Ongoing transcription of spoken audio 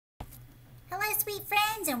sweet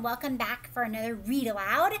friends, and welcome back for another read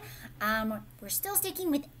aloud. We're still sticking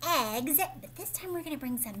with eggs, but this time we're going to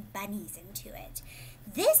bring some bunnies into it.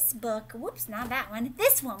 This book, whoops, not that one.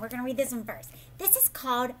 This one, we're going to read this one first. This is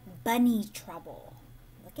called Bunny Trouble.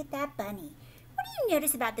 Look at that bunny. What do you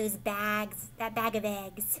notice about those bags, that bag of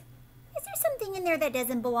eggs? Is there something in there that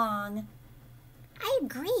doesn't belong? I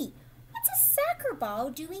agree. What's a soccer ball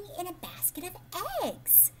doing in a basket of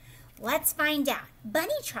eggs? Let's find out. Bunny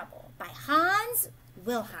Trouble by Hans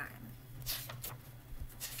Wilhelm.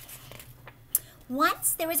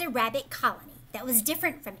 Once there was a rabbit colony that was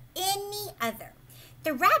different from any other.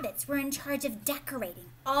 The rabbits were in charge of decorating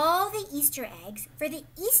all the Easter eggs for the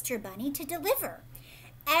Easter bunny to deliver.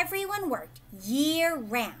 Everyone worked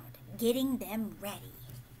year-round getting them ready.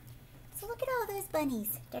 So look at all those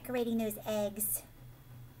bunnies decorating those eggs.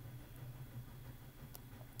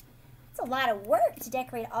 It's a lot of work to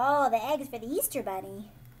decorate all the eggs for the Easter bunny.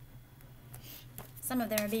 Some of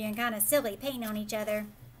them are being kind of silly, painting on each other.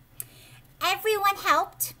 Everyone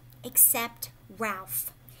helped except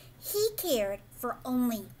Ralph. He cared for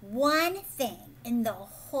only one thing in the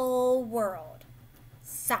whole world: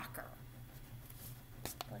 soccer.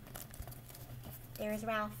 Look, there's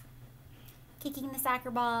Ralph, kicking the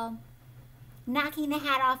soccer ball, knocking the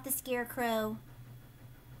hat off the scarecrow.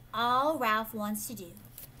 All Ralph wants to do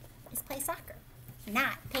is play soccer,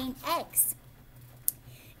 not paint eggs.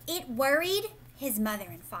 It worried his mother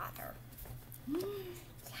and father.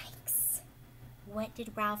 Yikes. What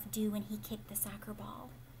did Ralph do when he kicked the soccer ball?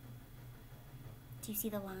 Do you see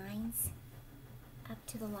the lines up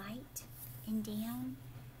to the light and down?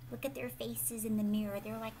 Look at their faces in the mirror.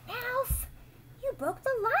 They're like, Ralph, you broke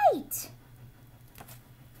the light.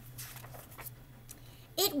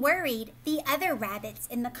 It worried the other rabbits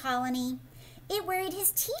in the colony. It worried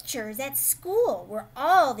his teachers at school, where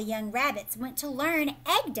all the young rabbits went to learn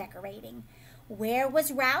egg decorating. Where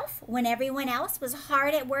was Ralph when everyone else was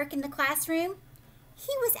hard at work in the classroom?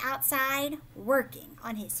 He was outside working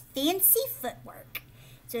on his fancy footwork.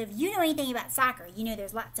 So if you know anything about soccer, you know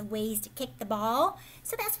there's lots of ways to kick the ball.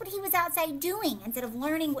 So that's what he was outside doing instead of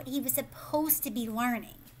learning what he was supposed to be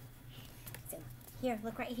learning. So here,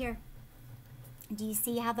 look right here. Do you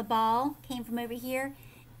see how the ball came from over here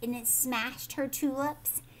and it smashed her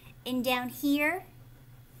tulips? And down here,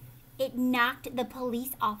 it knocked the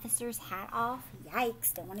police officer's hat off.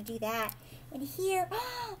 Yikes, don't want to do that. And here,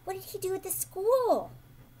 what did he do at the school?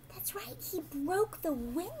 That's right, he broke the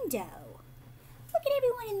window. Look at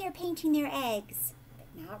everyone in there painting their eggs,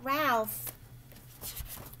 but not Ralph.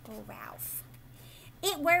 Oh, Ralph.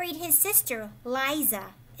 It worried his sister, Liza,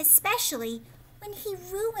 especially when he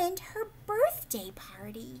ruined her birthday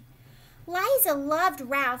party. Liza loved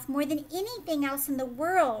Ralph more than anything else in the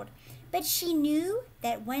world, but she knew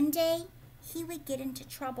that one day he would get into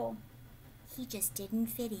trouble. He just didn't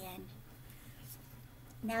fit in.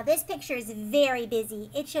 Now this picture is very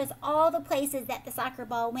busy. It shows all the places that the soccer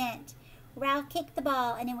ball went. Ralph kicked the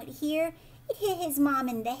ball and it went here. It hit his mom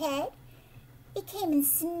in the head. It came and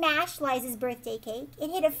smashed Liza's birthday cake.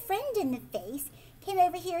 It hit a friend in the face. Came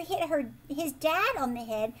over here, hit his dad on the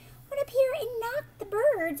head. Went up here and knocked the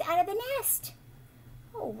birds out of the nest.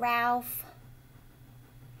 Oh, Ralph.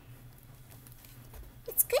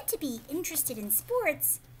 It's good to be interested in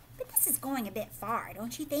sports, but this is going a bit far,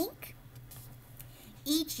 don't you think?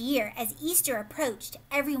 Each year, as Easter approached,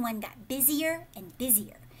 everyone got busier and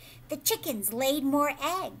busier. The chickens laid more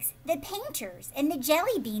eggs. The painters and the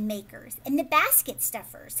jelly bean makers and the basket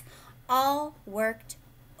stuffers all worked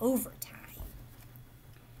overtime.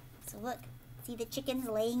 So look, see the chickens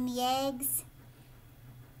laying the eggs,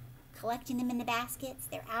 collecting them in the baskets.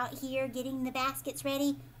 They're out here getting the baskets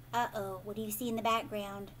ready. Uh-oh, what do you see in the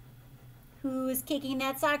background? Who's kicking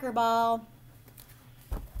that soccer ball?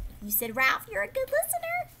 You said, Ralph, you're a good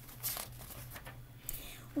listener.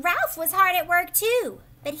 Ralph was hard at work too,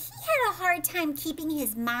 but he had a hard time keeping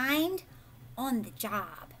his mind on the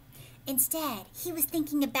job. Instead, he was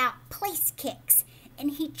thinking about place kicks,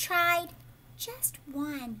 and he tried just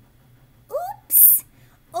one. Oops!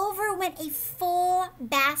 Over went a full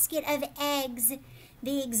basket of eggs.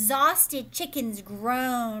 The exhausted chickens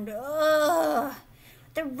groaned. Ugh!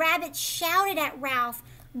 The rabbits shouted at Ralph,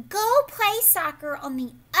 "Go play soccer on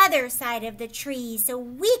the other side of the tree so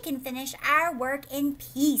we can finish our work in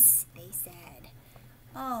peace," they said.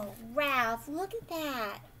 Oh, Ralph, look at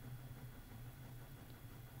that.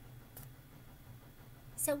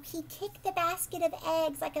 So he kicked the basket of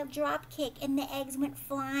eggs like a drop kick, and the eggs went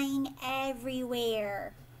flying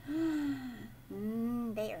everywhere.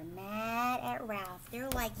 They are mad at Ralph. They're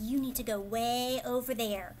like, you need to go way over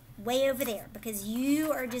there, because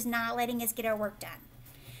you are just not letting us get our work done.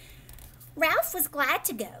 Ralph was glad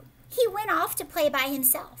to go. He went off to play by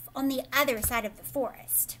himself on the other side of the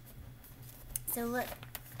forest. So look,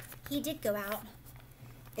 he did go out.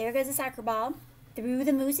 There goes a soccer ball through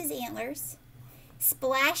the moose's antlers,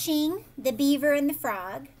 splashing the beaver and the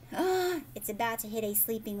frog. It's about to hit a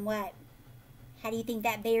sleeping what? How do you think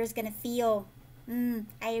that bear's going to feel?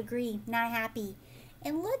 I agree, not happy.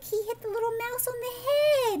 And look, he hit the little mouse on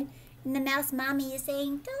the head. And the mouse mommy is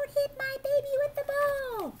saying, "Don't hit my baby with the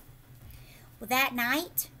ball." Well, that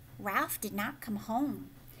night, Ralph did not come home.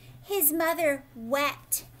 His mother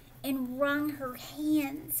wept and wrung her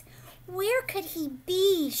hands. Where could he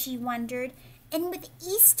be, she wondered, and with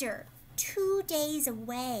Easter 2 days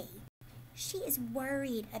away. She is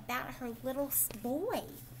worried about her little boy.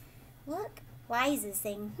 Look, Liza's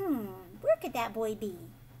saying, where could that boy be?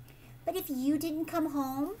 But if you didn't come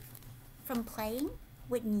home from playing,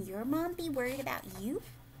 wouldn't your mom be worried about you?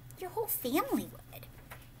 Your whole family would.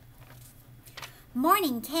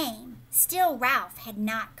 Morning came. Still Ralph had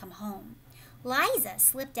not come home. Liza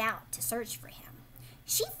slipped out to search for him.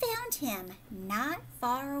 She found him not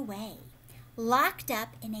far away, locked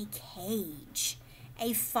up in a cage.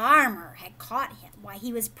 A farmer had caught him while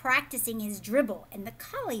he was practicing his dribble in the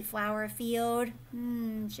cauliflower field.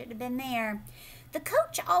 Should have been there. The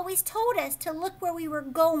coach always told us to look where we were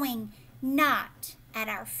going, not at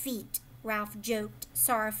our feet, Ralph joked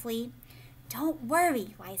sorrowfully. Don't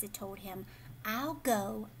worry, Liza told him. I'll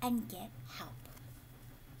go and get help.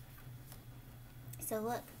 So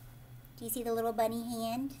look, do you see the little bunny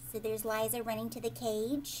hand? So there's Liza running to the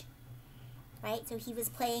cage, right? So he was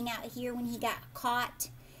playing out here when he got caught.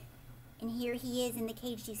 And here he is in the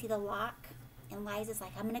cage. Do you see the lock? And Liza's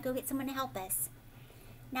like, I'm going to go get someone to help us.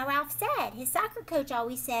 Now Ralph said, his soccer coach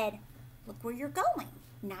always said, look where you're going,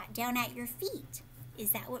 not down at your feet.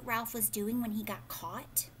 Is that what Ralph was doing when he got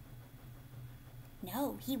caught?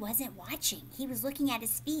 No, he wasn't watching. He was looking at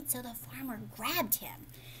his feet, so the farmer grabbed him.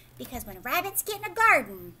 Because when rabbits get in a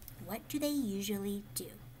garden, what do they usually do?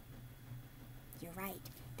 You're right.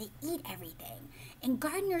 They eat everything. And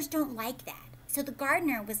gardeners don't like that. So the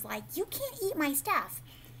gardener was like, you can't eat my stuff.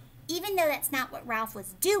 Even though that's not what Ralph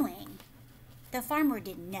was doing, the farmer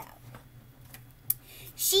didn't know.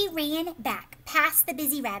 She ran back past the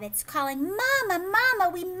busy rabbits, calling, Mama,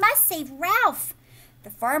 Mama, we must save Ralph.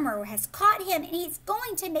 The farmer has caught him, and he's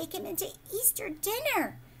going to make him into Easter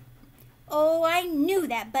dinner. Oh, I knew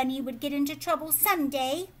that bunny would get into trouble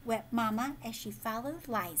someday, wept Mama as she followed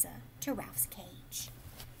Liza to Ralph's cage.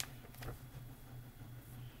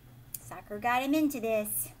 Soccer got him into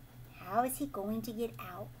this. How is he going to get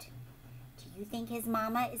out? Do you think his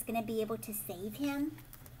mama is going to be able to save him?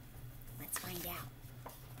 Let's find out.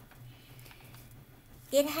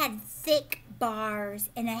 It had thick bars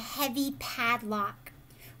and a heavy padlock.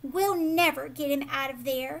 We'll never get him out of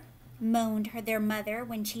there, moaned their mother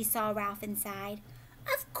when she saw Ralph inside.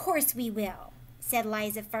 Of course we will, said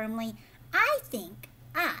Liza firmly. I think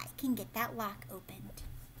I can get that lock opened.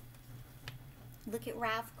 Look at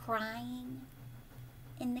Ralph crying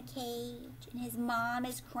in the cage, and his mom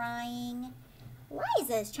is crying.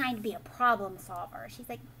 Liza is trying to be a problem solver. She's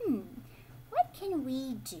like, what can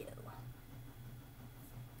we do?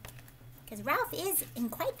 Because Ralph is in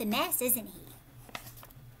quite the mess, isn't he?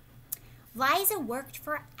 Liza worked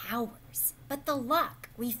for hours, but the lock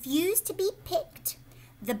refused to be picked.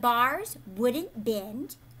 The bars wouldn't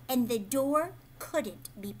bend, and the door couldn't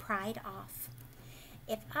be pried off.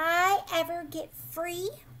 If I ever get free,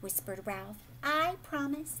 whispered Ralph, I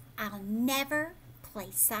promise I'll never play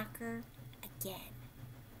soccer again.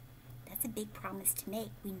 That's a big promise to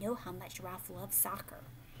make. We know how much Ralph loves soccer.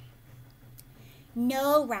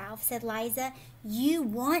 No, Ralph, said Liza, you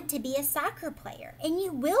want to be a soccer player, and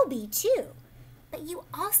you will be too. But you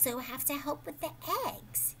also have to help with the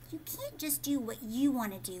eggs. You can't just do what you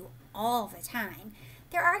want to do all the time.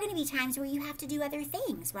 There are going to be times where you have to do other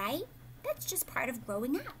things, right? That's just part of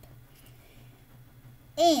growing up.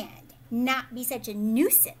 And not be such a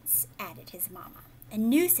nuisance, added his mama. A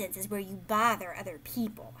nuisance is where you bother other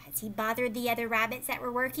people. Has he bothered the other rabbits that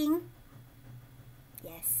were working?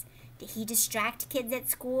 Yes. Did he distract kids at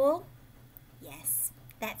school? Yes,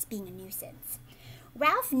 that's being a nuisance.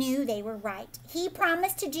 Ralph knew they were right. He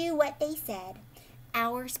promised to do what they said.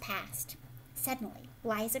 Hours passed. Suddenly,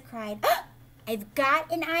 Liza cried, I've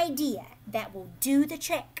got an idea that will do the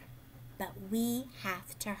trick, but we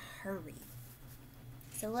have to hurry.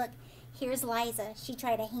 So look, here's Liza. She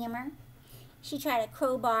tried a hammer. She tried a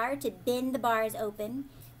crowbar to bend the bars open,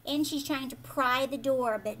 and she's trying to pry the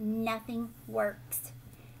door, but nothing works.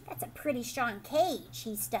 That's a pretty strong cage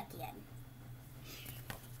he's stuck in.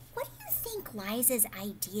 What do you think Liza's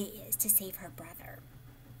idea is to save her brother?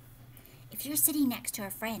 If you're sitting next to a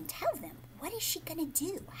friend, tell them, what is she going to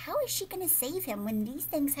do? How is she going to save him when these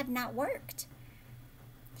things have not worked?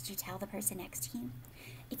 Did you tell the person next to you?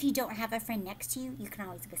 If you don't have a friend next to you, you can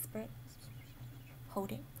always whisper it,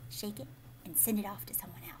 hold it, shake it, and send it off to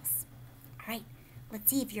someone else. All right, let's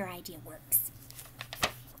see if your idea works.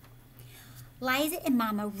 Liza and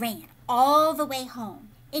Mama ran all the way home.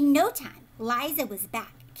 In no time, Liza was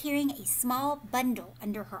back, carrying a small bundle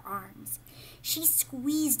under her arms. She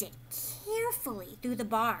squeezed it carefully through the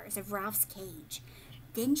bars of Ralph's cage.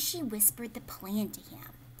 Then she whispered the plan to him.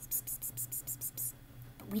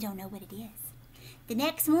 But we don't know what it is. The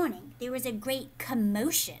next morning, there was a great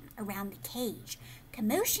commotion around the cage.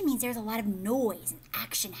 Commotion means there's a lot of noise and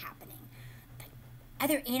action happening. But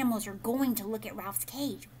other animals are going to look at Ralph's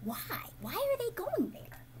cage. Why? Why are they going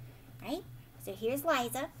there? Right? So here's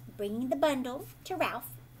Liza bringing the bundle to Ralph.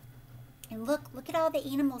 And look at all the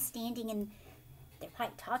animals standing, and they're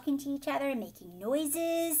probably talking to each other and making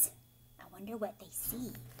noises. I wonder what they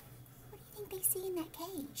see. What do you think they see in that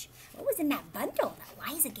cage? What was in that bundle that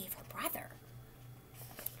Liza gave her brother?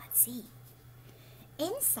 Let's see.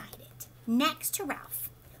 Inside it, next to Ralph,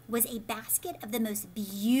 was a basket of the most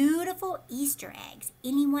beautiful Easter eggs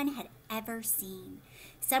anyone had ever seen.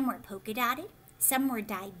 Some were polka dotted, some were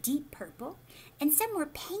dyed deep purple, and some were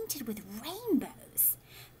painted with rainbows.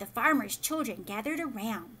 The farmer's children gathered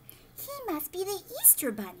around. He must be the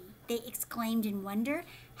Easter bunny, they exclaimed in wonder.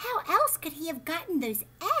 How else could he have gotten those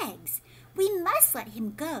eggs? We must let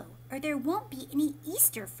him go, or there won't be any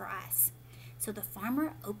Easter for us. So the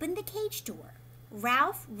farmer opened the cage door.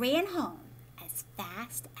 Ralph ran home as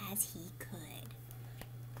fast as he could.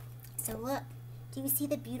 So look, do you see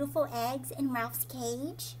the beautiful eggs in Ralph's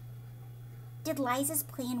cage? Did Liza's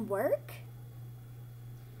plan work?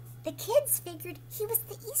 The kids figured he was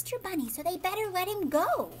the Easter bunny, so they better let him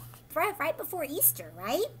go right before Easter,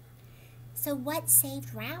 right? So what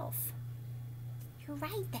saved Ralph? You're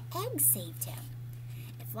right, the eggs saved him.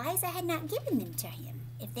 If Liza had not given them to him,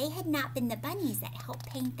 if they had not been the bunnies that helped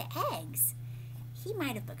paint the eggs, he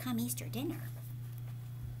might have become Easter dinner.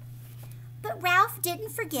 But Ralph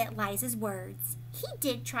didn't forget Liza's words. He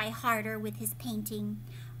did try harder with his painting.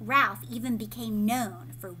 Ralph even became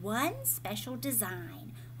known for one special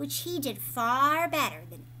design, which he did far better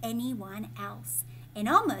than anyone else, and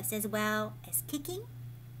almost as well as kicking,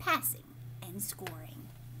 passing, and scoring.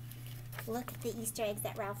 Look at the Easter eggs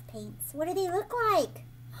that Ralph paints. What do they look like?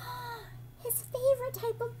 His favorite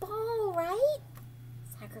type of ball, right?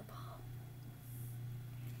 Soccer ball.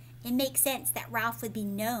 It makes sense that Ralph would be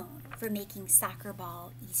known for making soccer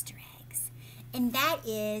ball Easter eggs. And that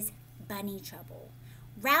is bunny trouble.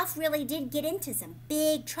 Ralph really did get into some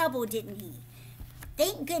big trouble, didn't he?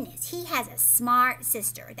 Thank goodness he has a smart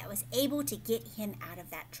sister that was able to get him out of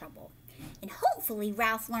that trouble. And hopefully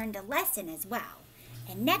Ralph learned a lesson as well.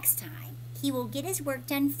 And next time, he will get his work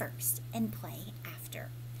done first and play after.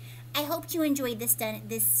 I hope you enjoyed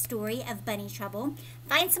this story of bunny trouble.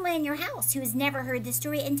 Find someone in your house who has never heard this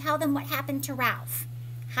story and tell them what happened to Ralph.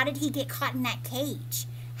 How did he get caught in that cage?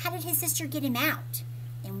 How did his sister get him out?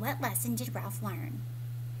 And what lesson did Ralph learn?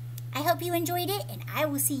 I hope you enjoyed it, and I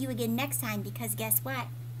will see you again next time, because guess what?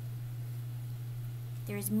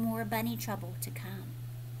 There's more bunny trouble to come.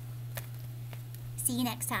 See you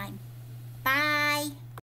next time. Bye.